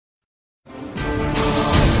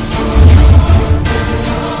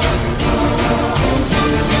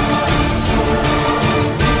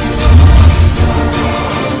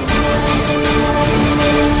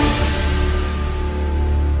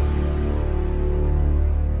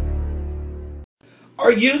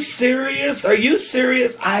Are you serious? Are you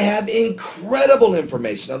serious? I have incredible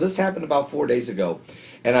information. Now, this happened about 4 days ago,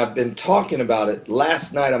 and I've been talking about it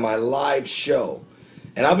last night on my live show.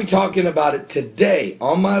 And I'll be talking about it today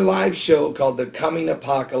on my live show called The Coming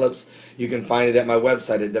Apocalypse. You can find it at my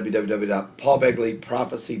website at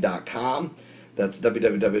www.paulbegleyprophecy.com. That's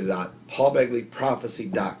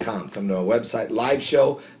www.paulbegleyprophecy.com. Come to our website, live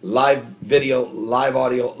show, live video, live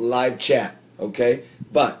audio, live chat. Okay?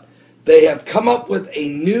 But they have come up with a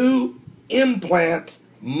new implant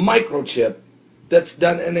microchip that's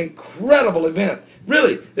done an incredible event.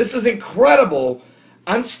 Really, this is incredible.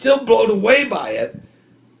 I'm still blown away by it.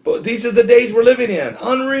 But these are the days we're living in.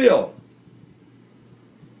 Unreal.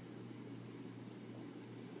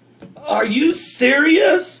 Are you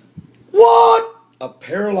serious? What? A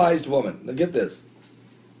paralyzed woman. Now get this.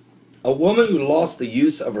 A woman who lost the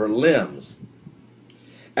use of her limbs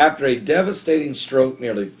after a devastating stroke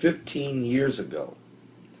nearly 15 years ago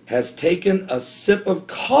has taken a sip of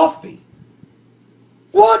coffee.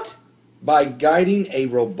 What? By guiding a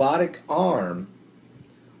robotic arm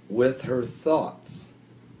with her thoughts.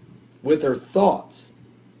 With her thoughts.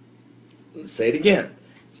 Let's say it again.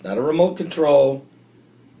 It's not a remote control.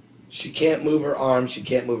 She can't move her arms. She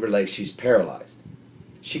can't move her legs. She's paralyzed.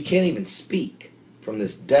 She can't even speak from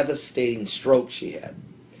this devastating stroke she had.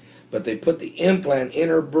 But they put the implant in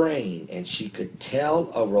her brain, and she could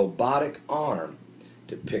tell a robotic arm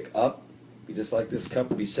to pick up, be just like this cup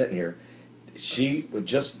would be sitting here. She was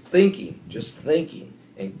just thinking,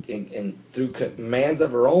 and through commands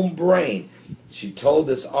of her own brain, she told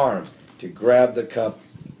this arm to grab the cup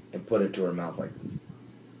and put it to her mouth like this.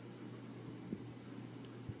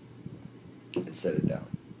 And set it down.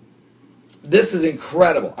 This is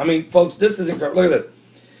incredible. I mean, folks, this is incredible. Look at this.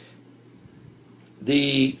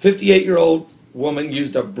 The 58-year-old woman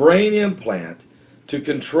used a brain implant to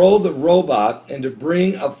control the robot and to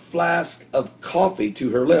bring a flask of coffee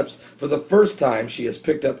to her lips. For the first time, she has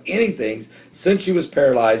picked up anything since she was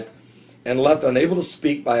paralyzed and left unable to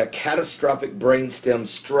speak by a catastrophic brainstem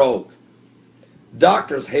stroke.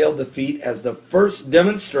 Doctors hailed the feat as the first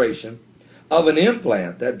demonstration of an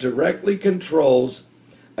implant that directly controls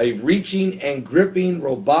a reaching and gripping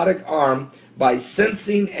robotic arm by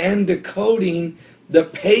sensing and decoding the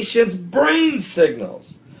patient's brain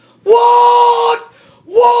signals. What?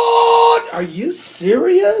 What? Are you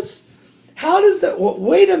serious? How does that? Well,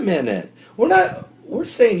 wait a minute. We're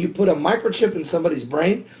saying you put a microchip in somebody's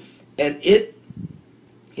brain, and it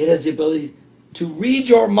has the ability to read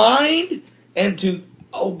your mind and to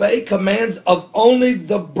obey commands of only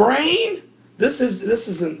the brain. This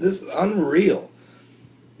is unreal.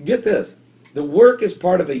 Get this. The work is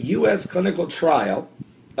part of a U.S. clinical trial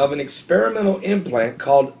of an experimental implant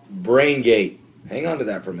called BrainGate. Hang on to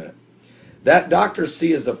that for a minute. That doctors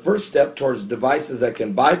see as the first step towards devices that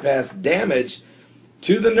can bypass damage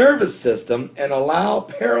to the nervous system and allow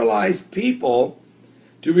paralyzed people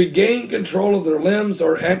to regain control of their limbs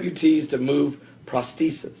or amputees to move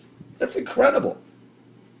prostheses. That's incredible.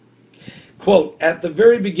 Quote, at the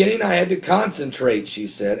very beginning I had to concentrate, she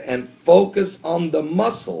said, and focus on the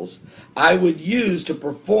muscles I would use to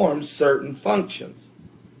perform certain functions.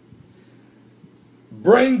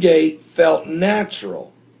 BrainGate felt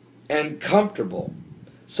natural and comfortable,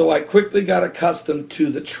 so I quickly got accustomed to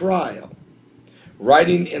the trial.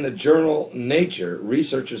 Writing in the journal Nature,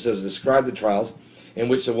 researchers have described the trials in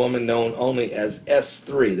which a woman known only as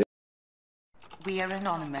S3. We are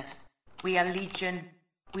anonymous. We are legion.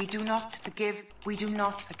 We do not forgive. We do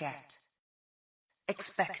not forget.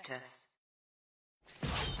 Expect us.